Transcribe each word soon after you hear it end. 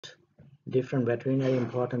different veterinary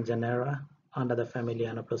important genera under the family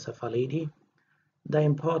Anoplocephalidae. The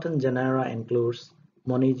important genera includes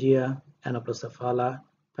Moniezia, Anoplocephala,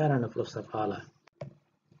 Paranoplocephala.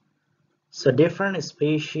 So different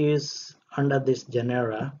species under this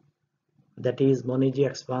genera, that is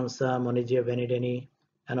Monieziasis expansa, Moniezia benedeni,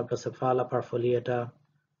 Anoplocephala parfoliata,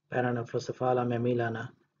 Paranoplocephala mammillana,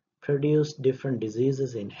 produce different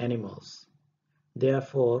diseases in animals.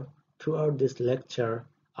 Therefore, throughout this lecture,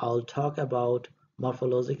 I'll talk about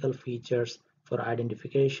morphological features for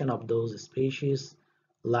identification of those species,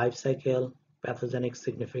 life cycle, pathogenic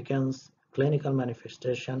significance, clinical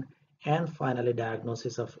manifestation, and finally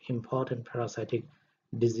diagnosis of important parasitic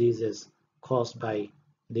diseases caused by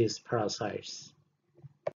these parasites.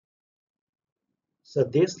 So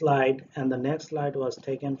this slide and the next slide was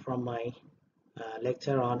taken from my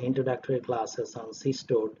lecture on introductory classes on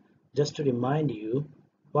cestode, just to remind you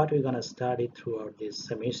what we're going to study throughout this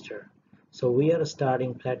semester. So we are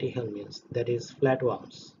studying platyhelminths, that is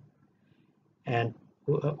flatworms, and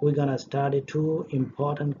we're going to study two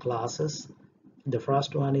important classes. The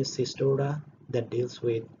first one is Cestodes, that deals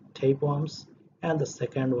with tapeworms, and the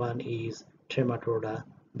second one is Trematoda,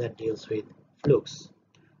 that deals with flukes.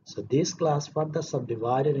 So this class further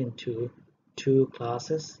subdivided into two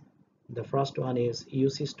classes. The first one is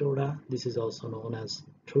Cestodes, this is also known as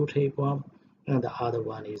true tapeworm, and the other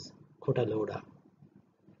one is Cotyloda.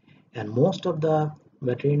 And most of the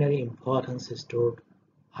veterinary important cestodes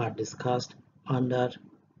are discussed under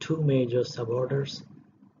two major suborders,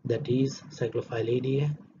 that is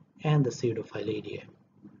Cyclophyllidae and the pseudophyllidae.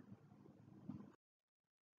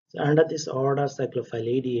 So under this order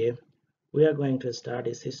Cyclophyllidae, we are going to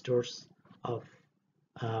study cestodes of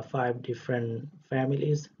 5 different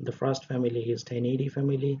families. The first family is Ctenidae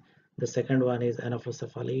family, the second one is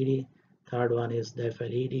Anoplocephalidae, third one is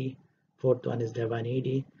Diphyllidae, fourth one is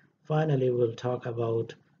Divinidae. Finally, we'll talk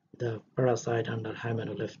about the parasite under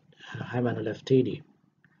Hymenoleuctidae.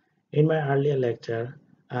 In my earlier lecture,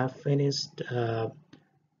 I have finished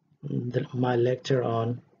my lecture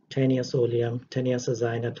on Taenia solium, Taenia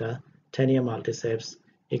saginata, Taenia multiceps,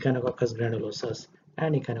 Echinococcus granulosus,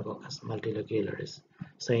 and Echinococcus multilocularis.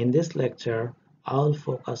 So in this lecture, I'll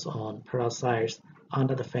focus on parasites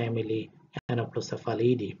under the family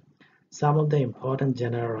Anoplocephalidae. Some of the important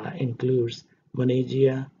genera includes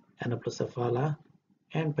Moniezia, Anoplocephala,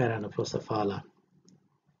 and Paranoplocephala.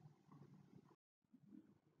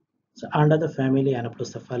 So under the family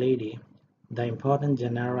Anoplocephalidae, the important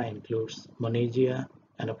genera includes Moniezia,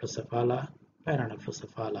 Anoplocephala,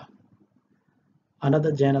 Paranoplocephala. Under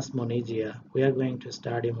the genus Moniezia, we are going to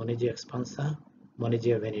study Moniezia expansa,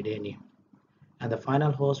 Moniezia benedeni. And the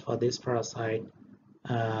final host for this parasite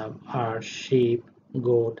are sheep,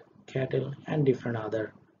 goat, cattle, and different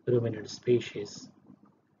other ruminant species.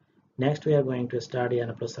 Next, we are going to study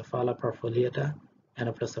Anoplocephala parfoliata,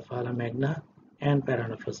 Anoplocephala magna, and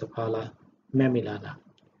Paranoplocephala mammillana.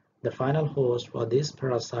 The final host for these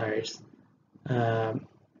parasites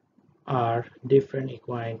are different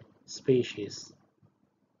equine species.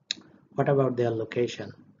 What about their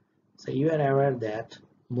location? So you are aware that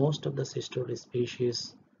most of the cestode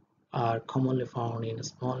species are commonly found in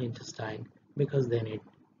small intestine because they need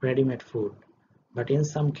ready-made food. But in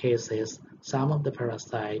some cases, some of the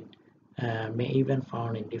parasite may even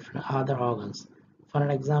found in different other organs. For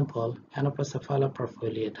an example, Anoplocephala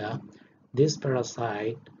parfoliata, this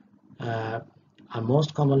parasite are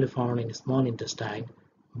most commonly found in small intestine,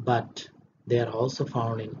 but they are also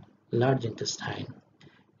found in large intestine.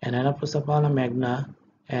 And Anoplocephala magna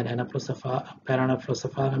and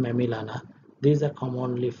Paranoplocephala mammillana, these are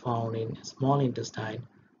commonly found in small intestine,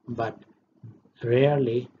 but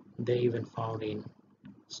rarely they even found in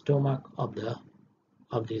stomach of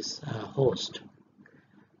this host.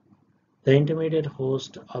 The intermediate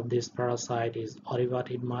host of this parasite is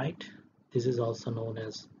orivatid mite. This is also known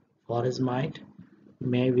as forest mite.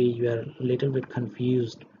 Maybe you are a little bit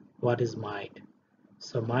confused what is mite.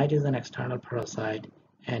 So mite is an external parasite,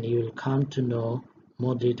 and you will come to know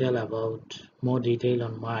more detail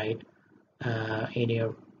on mite in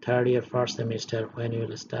your third year first semester when you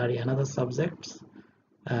will study another subjects,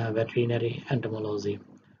 veterinary entomology.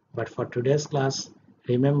 But for today's class,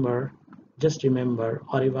 just remember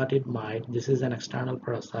orivatid mite. This is an external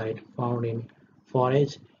parasite found in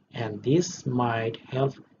forage, and this might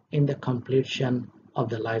help in the completion of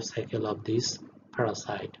the life cycle of this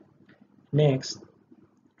parasite. Next,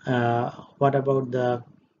 what about the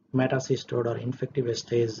metacestode or infective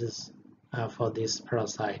stages for this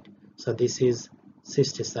parasite? So this is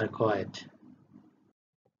cystisarcoid.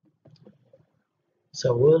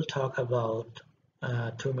 So we'll talk about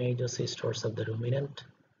two major cestodes of the ruminant.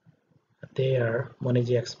 They are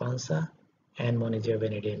Monieziasis expansa and Monieziasis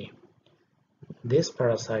benedeni. This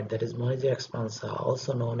parasite, that is Monieziasis expansa,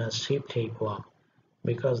 also known as sheep tapeworm,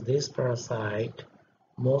 because this parasite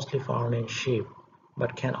mostly found in sheep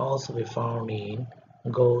but can also be found in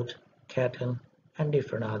goat, cattle, and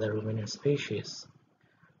different other ruminant species.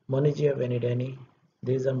 Monieziasis benedeni,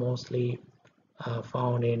 these are mostly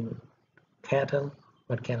found in cattle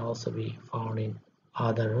but can also be found in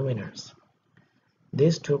other ruminants.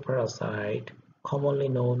 These two parasites, commonly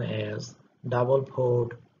known as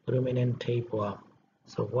double-pored ruminant tapeworm.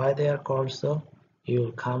 So why they are called so? You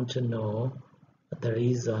will come to know the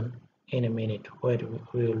reason in a minute, where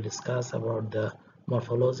we will discuss about the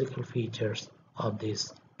morphological features of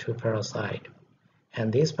these two parasites.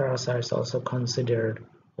 And these parasites also considered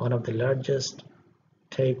one of the largest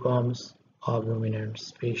tapeworms of ruminant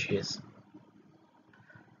species.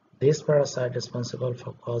 This parasite is responsible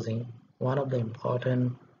for causing one of the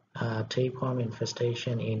important tapeworm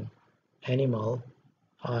infestation in animal,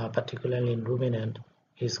 particularly in ruminant,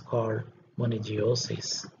 is called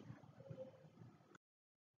Monieziasis.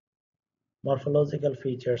 Morphological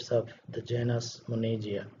features of the genus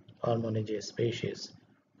Moniezia or Moniezia species.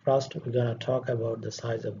 First, we're going to talk about the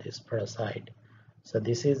size of this parasite. So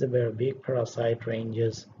this is a very big parasite,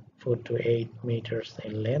 ranges 4 to 8 meters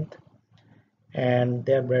in length, and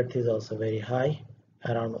their breadth is also very high,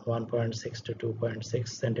 around 1.6 to 2.6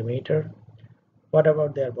 centimeter. What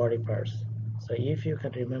about their body parts? So if you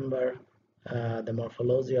can remember the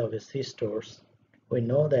morphology of a cestodes, we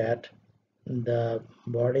know that the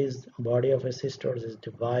body of a cestodes is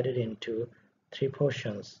divided into three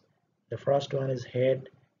portions. The first one is head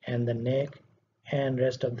and the neck, and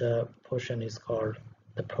rest of the portion is called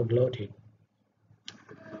the proglottid.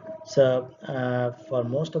 So for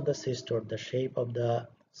most of the cestode, the shape of the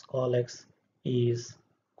scolex is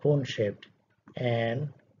cone shaped, and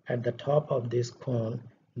at the top of this cone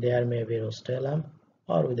there may be rostellum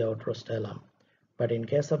or without rostellum. But in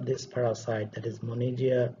case of this parasite, that is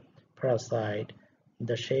Moniezia parasite,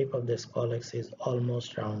 the shape of the scolex is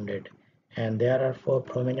almost rounded, and there are 4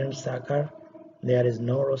 prominent sucker. There is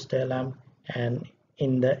no rostellum, and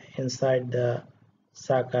inside the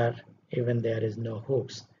sucker even there is no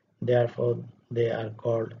hooks. Therefore, they are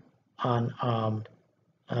called unarmed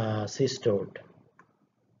cestode.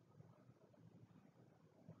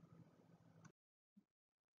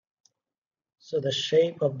 So the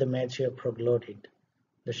shape of the mature proglottid.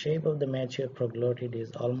 The shape of the mature proglottid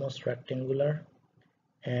is almost rectangular,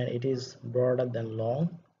 and it is broader than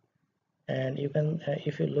long. And you can,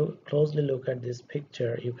 if you closely look at this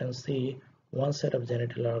picture, you can see one set of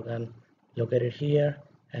genital organ located here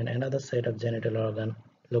and another set of genital organ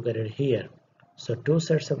located here. So 2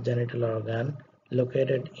 sets of genital organ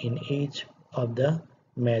located in each of the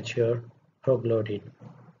mature proglottid.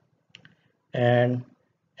 And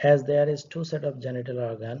as there is 2 sets of genital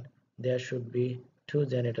organ, there should be 2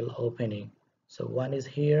 genital opening. So one is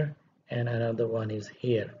here and another one is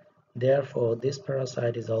here. Therefore, this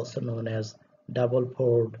parasite is also known as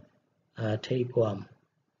double-pored tapeworm.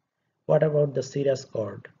 What about the serous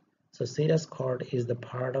cord? So serous cord is the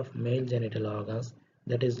part of male genital organs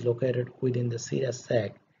that is located within the serous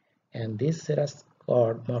sac, and this serous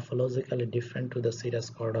cord morphologically different to the serous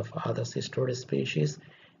cord of other cestode species,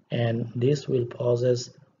 and this will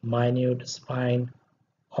possess minute spine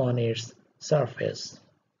on its surface.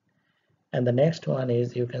 And the next one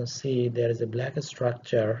is, you can see there is a black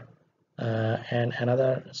structure and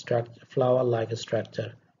another flower-like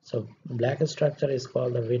structure. So black structure is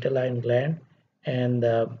called the vitelline gland, and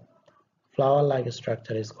the flower-like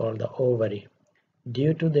structure is called the ovary.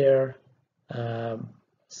 Due to their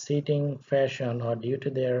seating fashion, or due to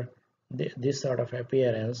their this sort of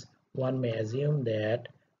appearance, one may assume that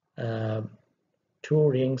 2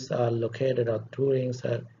 rings are located, or 2 rings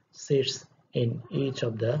are sits in each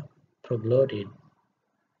of the proglottid.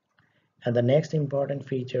 And the next important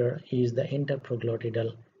feature is the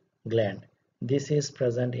interproglottidal gland. This is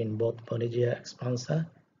present in both Monieziasis expansa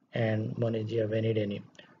and Monieziasis benedeni.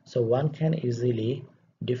 So one can easily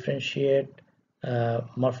differentiate,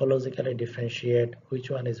 morphologically differentiate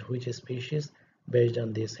which one is which species based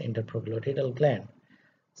on this interproglottidal gland.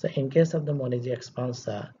 So in case of the Monieziasis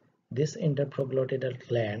expansa, this interproglottidal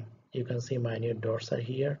gland, you can see minute dots are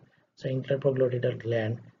here. So interproglottidal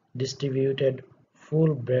gland distributed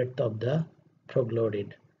full breadth of the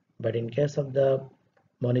proglottid. But in case of the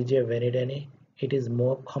Monieziasis benedeni, it is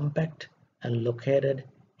more compact and located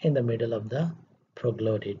in the middle of the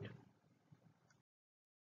proglottid.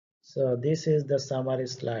 So this is the summary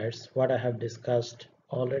slides, what I have discussed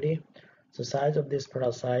already. So size of this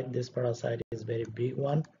parasite is very big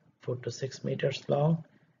one, 4 to 6 meters long,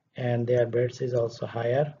 and their breadth is also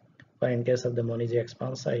higher. But in case of the Moniezia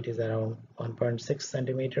expansa, it is around 1.6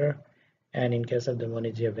 centimeter, and in case of the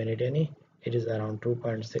Moniezia benedeni, it is around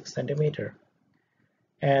 2.6 centimeter.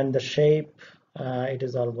 And the shape, it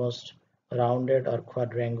is almost rounded or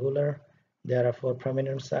quadrangular. There are 4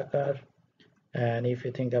 prominent sucker, and if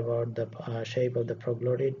you think about the shape of the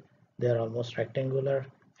proglotid, they are almost rectangular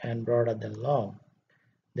and broader than long.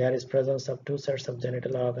 There is presence of 2 sets of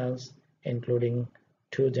genital organs, including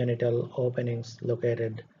 2 genital openings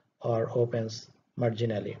located or opens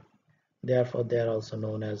marginally. Therefore, they are also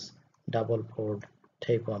known as double-pored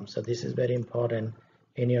tapeworm. So this is very important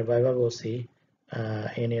in your viva voce.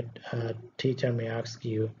 In it, teacher may ask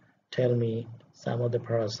you, tell me some of the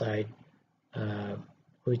parasite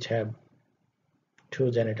which have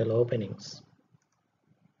 2 genital openings.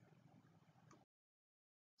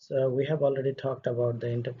 So we have already talked about the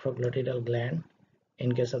interproglotidal gland.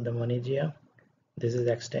 In case of the Moniezia, this is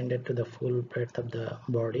extended to the full breadth of the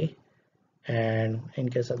body, and in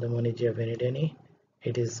case of the Moniezia benedeni,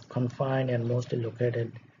 it is confined and mostly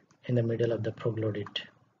located in the middle of the proglotid.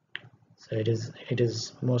 So it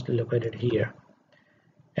is mostly located here,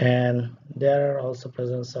 and there are also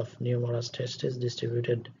presence of numerous testes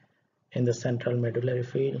distributed in the central medullary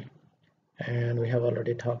field. And we have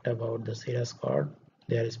already talked about the serous cord.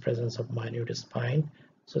 There is presence of minute spine.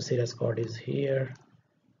 So serous cord is here,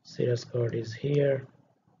 serous cord is here,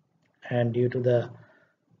 and due to the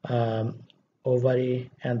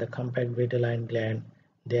ovary and the compact vitelline gland,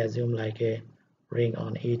 they assume like a ring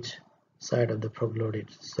on each side of the proglotid.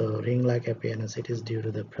 So ring-like appearance, it is due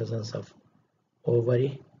to the presence of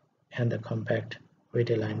ovary and the compact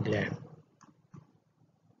vitelline gland.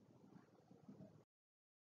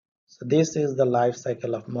 So this is the life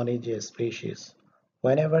cycle of Moniezia species.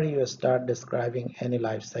 Whenever you start describing any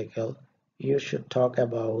life cycle, you should talk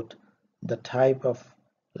about the type of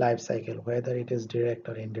life cycle, whether it is direct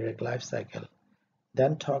or indirect life cycle.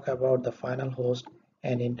 Then talk about the final host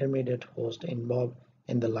and intermediate host involved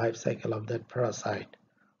in the life cycle of that parasite.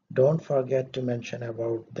 Don't forget to mention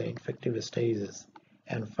about the infective stages.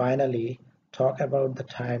 And finally, talk about the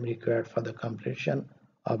time required for the completion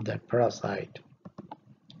of that parasite.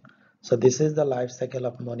 So this is the life cycle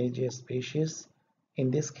of Moniezia species. In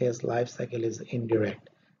this case, life cycle is indirect.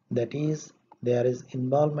 That is, there is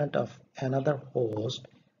involvement of another host,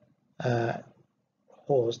 that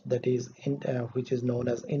is which is known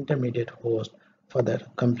as intermediate host for the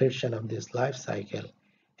completion of this life cycle.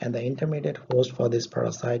 And the intermediate host for this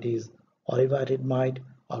parasite is olivatid mite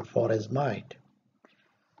or forest mite.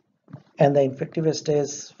 And the infective stage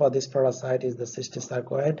for this parasite is the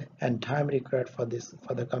cystosarcoid, and time required for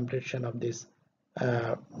the completion of this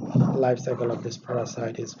life cycle of this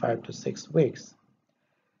parasite is 5 to 6 weeks.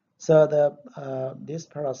 So this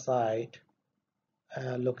parasite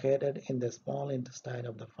located in the small intestine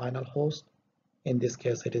of the final host. In this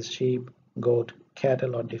case, it is sheep, goat,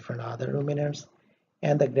 cattle, or different other ruminants,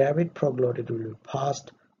 and the gravid proglotid will be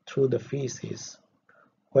passed through the feces.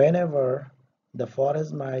 Whenever the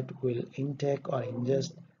forest mite will intake or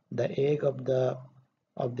ingest the egg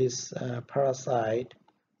of this parasite,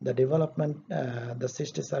 the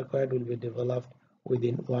cystosarcoid will be developed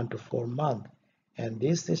within 1 to 4 months, and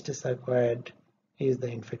this cystosarcoid is the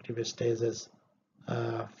infective stages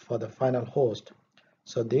for the final host.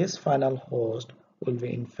 So this final host will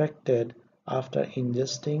be infected after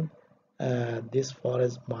ingesting this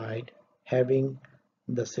forest mite having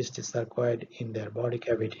the cystosarcoid in their body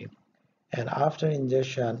cavity. And after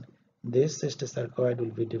ingestion, this cystosarcoid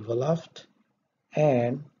will be developed,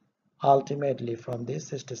 and ultimately from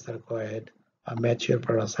this cystosarcoid a mature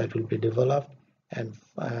parasite will be developed, and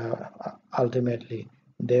ultimately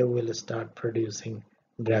they will start producing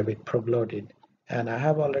gravid proglotid. And I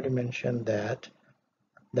have already mentioned that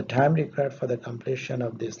the time required for the completion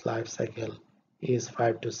of this life cycle is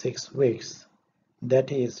 5 to 6 weeks.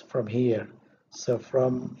 That is from here. So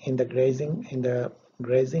from in the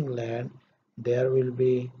grazing land, there will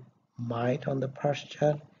be mite on the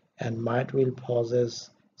pasture, and mite will possess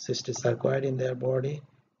cystosarcoid in their body,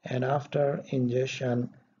 and after ingestion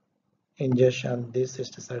this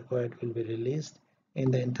cystosarcoid will be released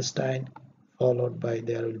in the intestine, followed by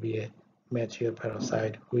there will be a mature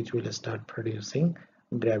parasite which will start producing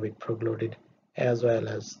gravid proglotid, as well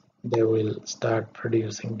as they will start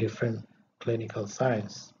producing different clinical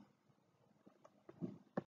signs.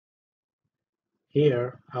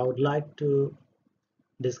 Here I would like to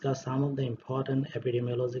discuss some of the important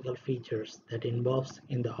epidemiological features that involves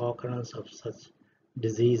in the occurrence of such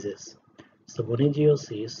diseases. So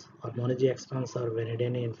Monieziasis or Moniezia expansa or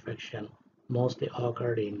benedeni infection mostly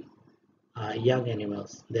occurred in young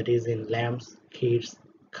animals, that is in lambs, kids,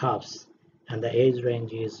 calves, and the age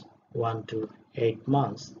range is 1 to 8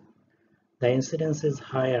 months. The incidence is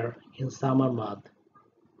higher in summer month.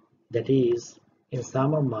 That is, in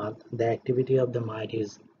summer month, the activity of the mite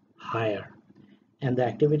is higher. And the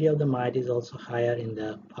activity of the mite is also higher in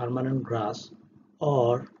the permanent grass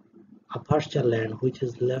or a pasture land which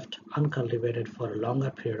is left uncultivated for a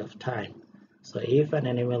longer period of time. So if an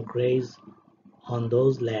animal grazes on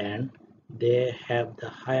those land, they have the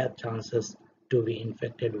higher chances to be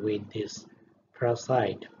infected with this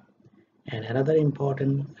parasite. And another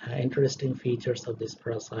important interesting features of this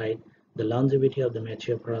parasite, the longevity of the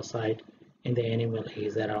mature parasite in the animal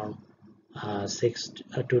is around 2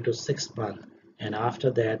 to 6 months, and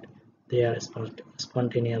after that they are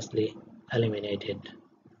spontaneously eliminated.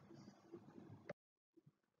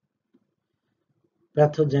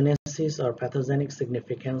 Pathogenesis or pathogenic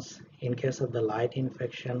significance. In case of the light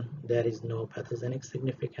infection, there is no pathogenic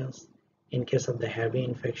significance. In case of the heavy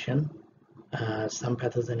infection, some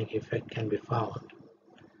pathogenic effect can be found.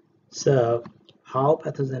 So, how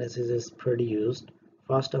pathogenesis is produced?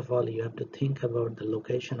 First of all, you have to think about the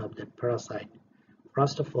location of that parasite.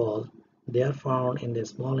 First of all, they are found in the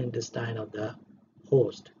small intestine of the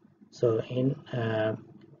host. So,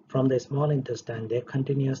 from the small intestine, they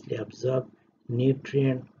continuously absorb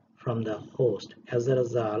nutrient from the host. As a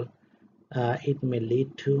result, it may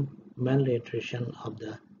lead to malnutrition of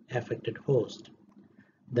the affected host.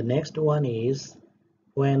 The next one is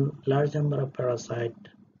when large number of parasites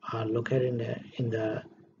are located in the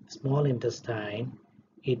small intestine,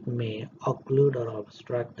 it may occlude or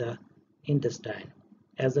obstruct the intestine.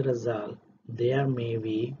 As a result, there may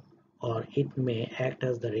be or it may act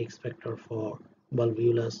as the risk factor for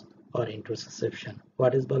volvulus or intussusception.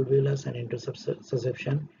 What is volvulus and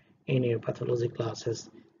intussusception? In your pathology classes,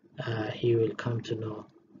 you will come to know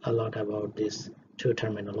a lot about this two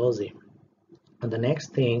terminology. And the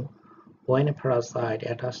next thing, when a parasite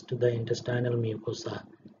attaches to the intestinal mucosa,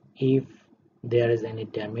 if there is any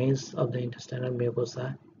damage of the intestinal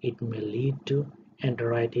mucosa, it may lead to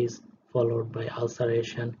enteritis followed by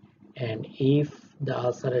ulceration, and if the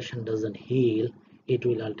ulceration doesn't heal, it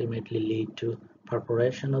will ultimately lead to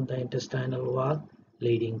perforation of the intestinal wall,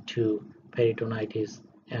 leading to peritonitis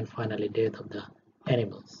and finally death of the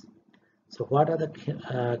animals. So what are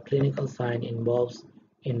the clinical signs involved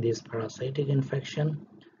in this parasitic infection?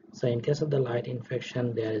 So in case of the light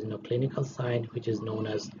infection, there is no clinical sign, which is known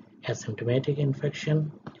as asymptomatic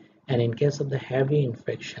infection. And in case of the heavy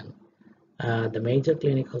infection, the major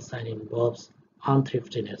clinical sign involves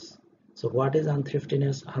unthriftiness. So what is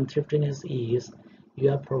unthriftiness? Unthriftiness is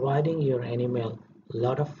you are providing your animal a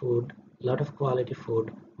lot of food, lot of quality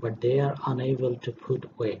food, but they are unable to put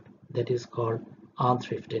weight. That is called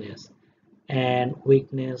unthriftiness. And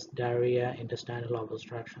weakness, diarrhea, intestinal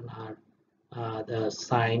obstruction are the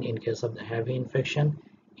sign in case of the heavy infection.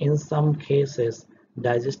 In some cases,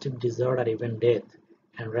 digestive disorder, even death,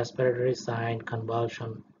 and respiratory sign,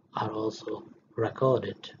 convulsion are also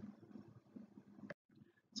recorded.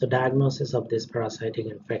 So diagnosis of this parasitic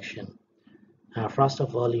infection. First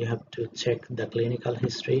of all, you have to check the clinical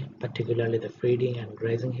history, particularly the feeding and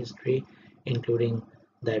grazing history, including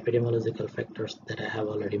the epidemiological factors that I have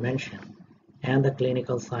already mentioned, and the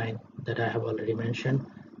clinical sign that I have already mentioned.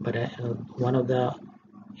 But one of the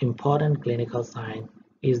important clinical sign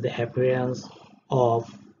is the appearance of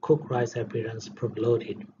cooked rice appearance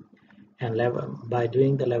proglottid. And by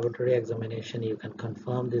doing the laboratory examination, you can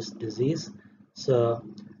confirm this disease. So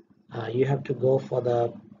you have to go for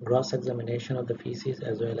the gross examination of the feces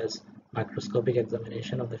as well as microscopic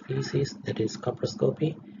examination of the feces, that is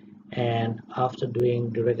coproscopy. And after doing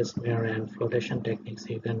direct smear and flotation techniques,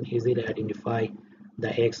 you can easily identify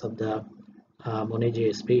the eggs of the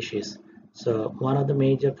Moniezia species. So one of the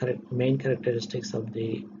main characteristics of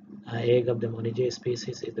the egg of the Moniezia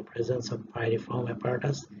species is the presence of pyriform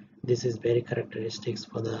apparatus. This is very characteristic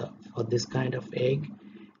for this kind of egg.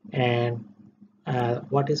 And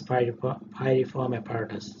what is pyriform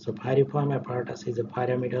apparatus? So pyriform apparatus is a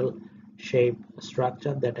pyramidal shaped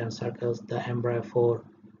structure that encircles the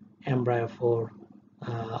embryophore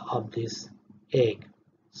of this egg.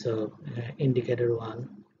 So indicator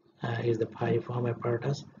one is the pyriform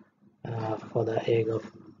apparatus for the egg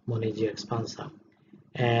of Monieziasis.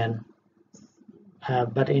 And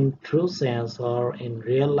but in true sense or in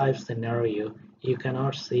real life scenario, you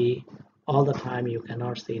cannot see all the time, you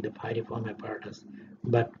cannot see the pyriform apparatus,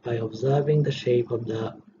 but by observing the shape of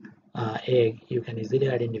the egg, you can easily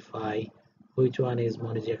identify which one is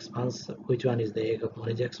Monieziasis, which one is the egg of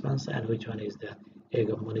Monieziasis, and which one is the egg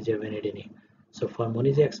of Monieziasis benedeni. So for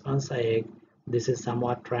Monieziasis egg, this is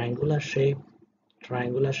somewhat triangular shape,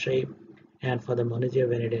 and for the Moniezia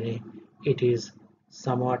benedeni, it is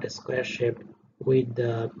somewhat square shaped with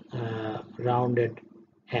the rounded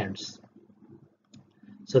ends.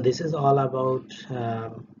 So this is all about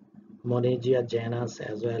Moniezia genus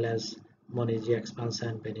as well as Moniezia expansa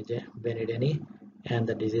and benedeni and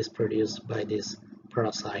the disease produced by this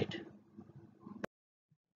parasite.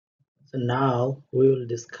 So now we will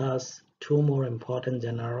discuss two more important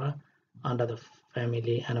genera under the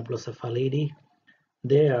family Anoplocephalidae.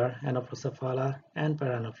 They are Anoplocephala and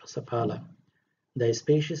Paranoplocephala. The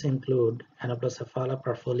species include Anoplocephala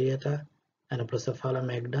perfoliata, Anoplocephala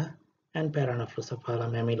magna, and Paranoplocephala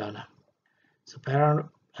mammillana. So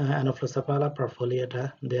Anoplocephala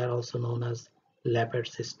perfoliata, they are also known as leopard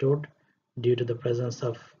cestode due to the presence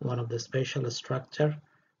of one of the special structure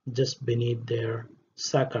just beneath their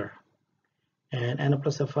sucker. And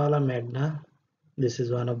Anoplocephala magna, this is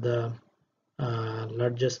one of the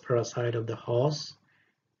largest parasite of the horse.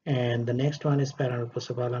 And the next one is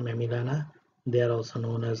Paranoplocephala mammillana. They are also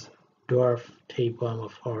known as dwarf tapeworm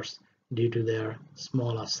of horse due to their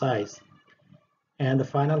smaller size. And the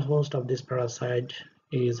final host of this parasite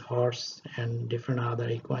is horse and different other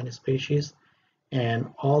equine species.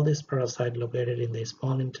 And all these parasites located in the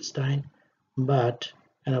small intestine, but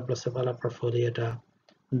Anoplocephala perfoliata,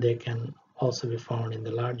 they can also be found in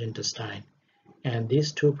the large intestine. And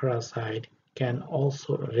these two parasites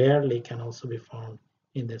rarely can also be found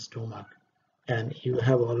in the stomach. And you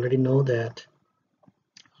have already know that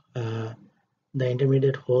the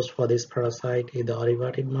intermediate host for this parasite is the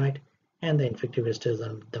oriverted mite, and the infective stage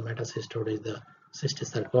and the metacestode is the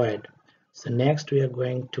cysticercoid. So next we are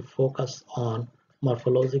going to focus on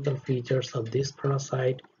morphological features of this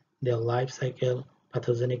parasite, their life cycle,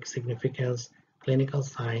 pathogenic significance, clinical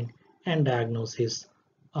sign, and diagnosis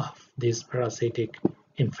of this parasitic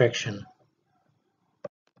infection.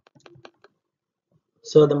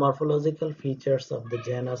 So the morphological features of the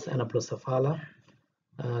genus Anoplocephala.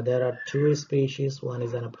 There are two species. One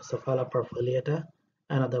is Anoplocephala perfoliata,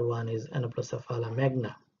 another one is Anoplocephala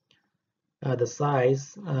magna. The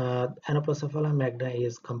size, Anoplocephala magna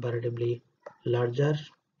is comparatively larger,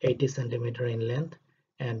 80 cm in length,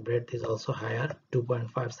 and breadth is also higher,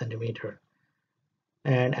 2.5 cm.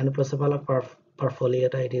 And Anoplocephala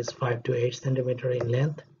perfoliata, it is 5 to 8 cm in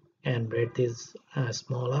length, and breadth is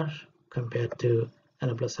smaller compared to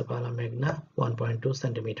Anoplocephala magna, 1.2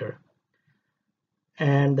 cm.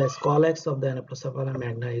 And the scolex of the Anoplocephala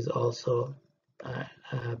magna is also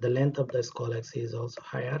the length of the scolex is also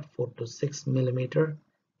higher, 4 to 6 mm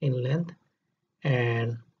in length,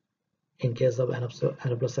 and in case of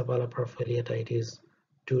Anoplocephala perfoliata, it is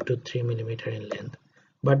 2 to 3 mm in length.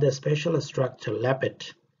 But the special structure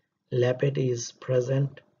lappet is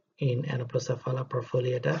present in Anoplocephala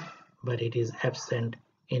perfoliata, but it is absent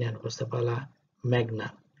in Anoplocephala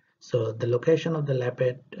magna. So the location of the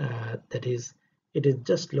lappet, it is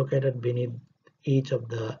just located beneath each of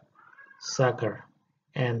the sucker,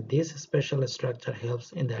 and this special structure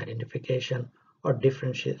helps in the identification or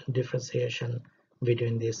differentiation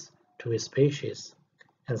between these two species.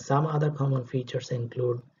 And some other common features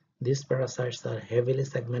include these parasites are heavily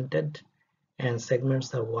segmented and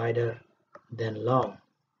segments are wider than long.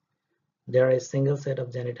 There is a single set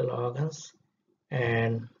of genital organs,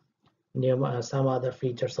 and some other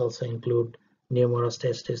features also include numerous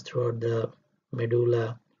testes throughout the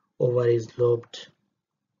medulla, ovary is lobed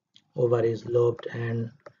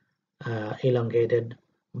and elongated,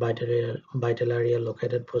 vitellaria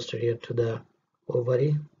located posterior to the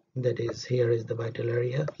ovary. That is, here is the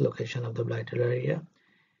vitellaria, location of the vitellaria,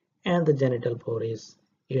 and the genital pore is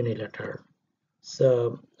unilateral.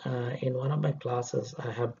 So in one of my classes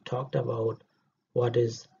I have talked about what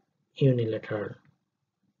is unilateral.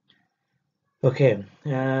 Okay,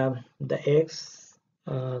 the eggs,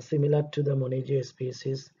 similar to the Moniezia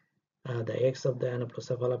species, the eggs of the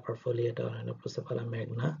Anoplocephala perfoliata or Anoplocephala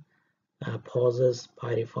magna possess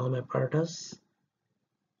pyriform apparatus.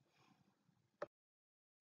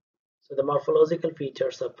 So the morphological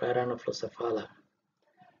features of Paranoplocephala.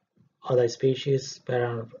 Other species,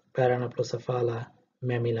 Paranoplocephala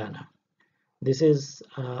mammillana. This is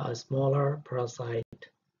a smaller parasite,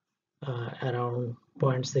 around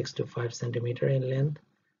 0.6 to 5 cm in length.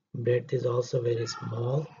 Breadth is also very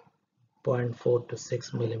small, 0.4 to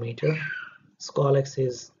 6 mm. Scolex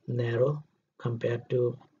is narrow compared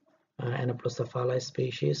to Anoplocephala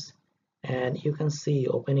species, and you can see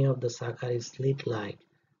opening of the sucker is slit-like.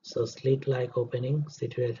 So slit-like opening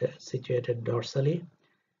situated dorsally,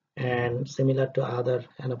 and similar to other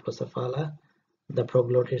Anoplocephala, the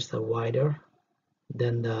proglottids are wider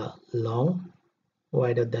than long,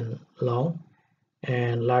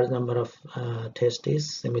 and large number of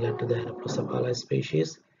testes similar to the Anoplocephalidae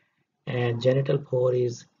species, and genital pore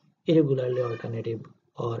is irregularly alternative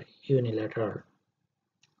or unilateral.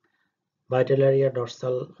 Vital area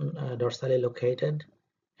dorsally located,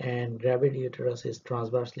 and gravid uterus is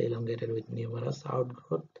transversely elongated with numerous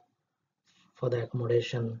outgrowth for the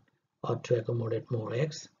accommodation or to accommodate more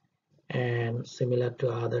eggs. And similar to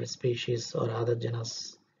other species or other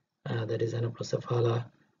genus, that is Anoplocephala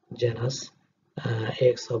genus,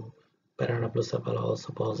 eggs of Paranoplocephala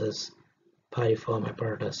also possess piriform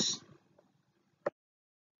apparatus.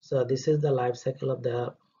 So this is the life cycle of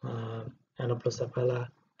the Anoplocephala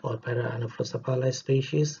or Paranoplocephala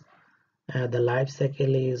species. The life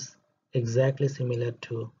cycle is exactly similar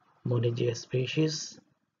to Moniezia species.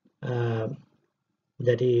 That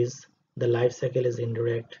is, the life cycle is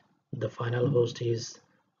indirect. The final host is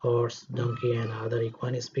horse, donkey, and other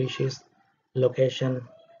equine species. Location,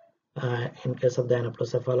 in case of the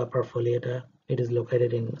Anoplocephala perfoliata, it is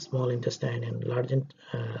located in small intestine and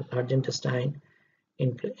large intestine.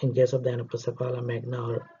 In case of the Anoplocephala magna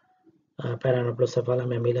or Paranoplocephala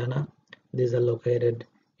mammillana, these are located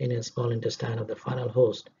in a small intestine of the final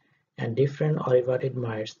host. And different orivatid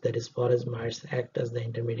mites, that is forage mites, act as the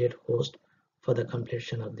intermediate host for the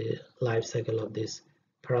completion of the life cycle of this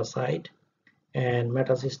parasite. And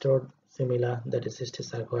metacestode similar, that is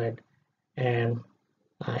cystisarcoid, and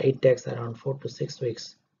it takes around 4 to 6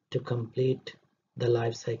 weeks to complete the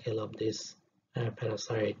life cycle of this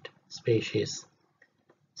parasite species.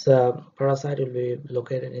 So parasite will be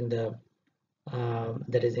located in the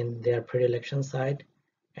that is in their predilection site,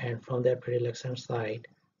 and from their predilection site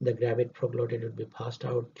the gravid proglotid will be passed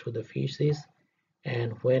out through the feces,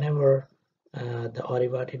 and whenever the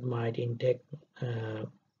orivatid might intake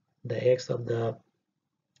the eggs of the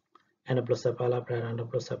Anoplocephala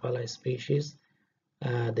Paranoplocephala species,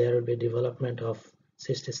 there will be development of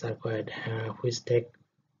cystisarcoid, which take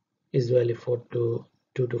usually 2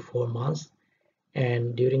 to 4 months,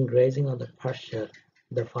 and during grazing on the pasture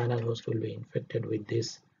the final host will be infected with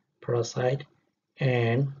this parasite,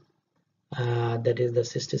 and that is the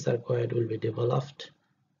cystisarcoid will be developed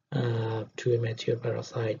to a mature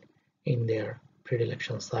parasite in their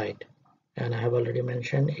predilection site. And I have already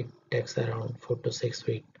mentioned it takes around 4 to 6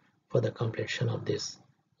 weeks for the completion of this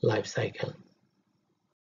life cycle.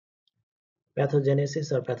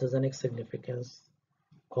 Pathogenesis or pathogenic significance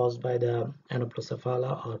caused by the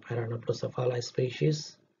Anoplocephala or Paranoplocephala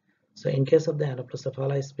species. So in case of the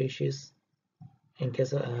Anoplocephala species, in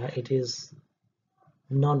case it is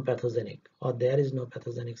non-pathogenic, or there is no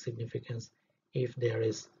pathogenic significance if there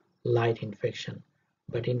is light infection.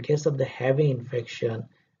 But in case of the heavy infection,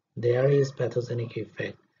 there is pathogenic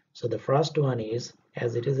effect. So the first one is,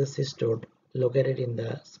 as it is a cestode located in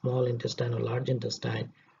the small intestine or large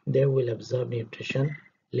intestine, they will absorb nutrition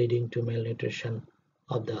leading to malnutrition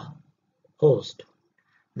of the host.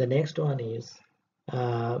 The next one is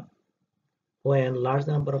when large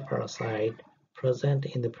number of parasites present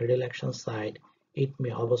in the predilection site, it may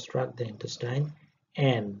obstruct the intestine,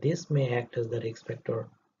 and this may act as the risk factor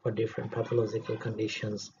for different pathological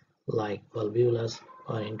conditions like volvulus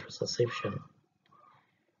or intussusception.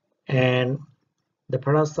 And the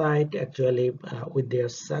parasite actually, with their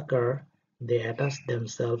sucker, they attach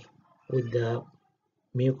themselves with the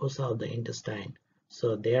mucosa of the intestine.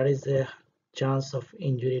 So there is a chance of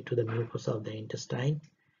injury to the mucosa of the intestine,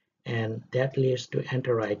 and that leads to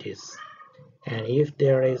enteritis. And if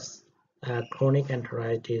there is chronic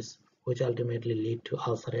enteritis, which ultimately lead to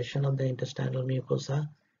ulceration of the intestinal mucosa,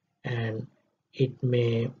 and it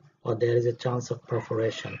may, or there is a chance of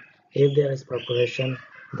perforation. If there is perforation,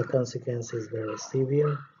 the consequence is very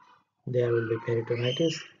severe. There will be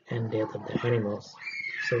peritonitis and death of the animals.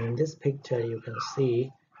 So in this picture you can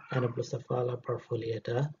see Anoplocephala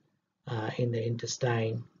perfoliata in the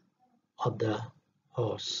intestine of the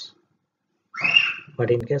horse.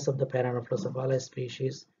 But in case of the Paranoplocephala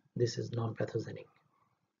species, this is non-pathogenic.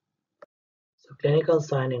 So clinical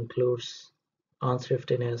sign includes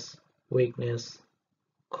unthriftiness, weakness,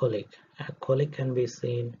 colic. Colic can be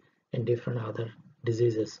seen in different other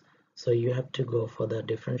diseases, so you have to go for the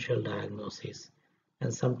differential diagnosis.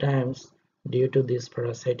 And sometimes due to this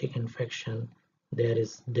parasitic infection, there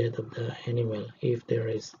is death of the animal if there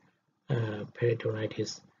is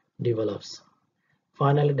peritonitis develops.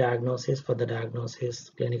 Finally, diagnosis. For the diagnosis,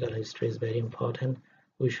 clinical history is very important.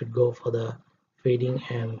 We should go for the feeding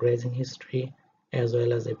and grazing history as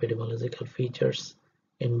well as epidemiological features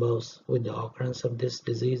involved with the occurrence of these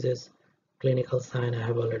diseases. Clinical sign I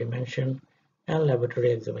have already mentioned, and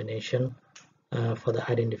laboratory examination for the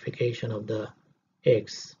identification of the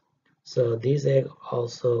eggs. So these eggs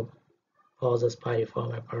also causes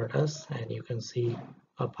pyriform apparatus, and you can see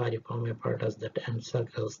a pyriform apparatus that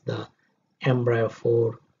encircles the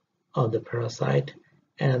embryophore of the parasite,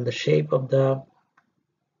 and the shape of the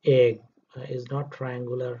egg is not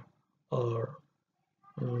triangular or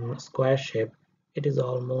square shape. It is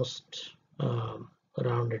almost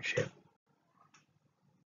rounded shape.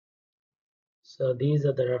 So these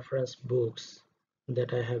are the reference books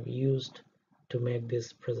that I have used to make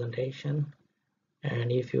this presentation,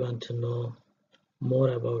 and if you want to know more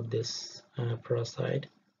about this parasite,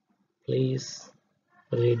 please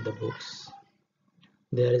read the books.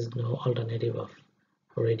 There is no alternative of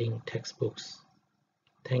reading textbooks.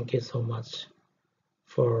 Thank you so much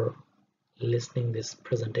for listening this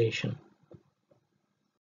presentation.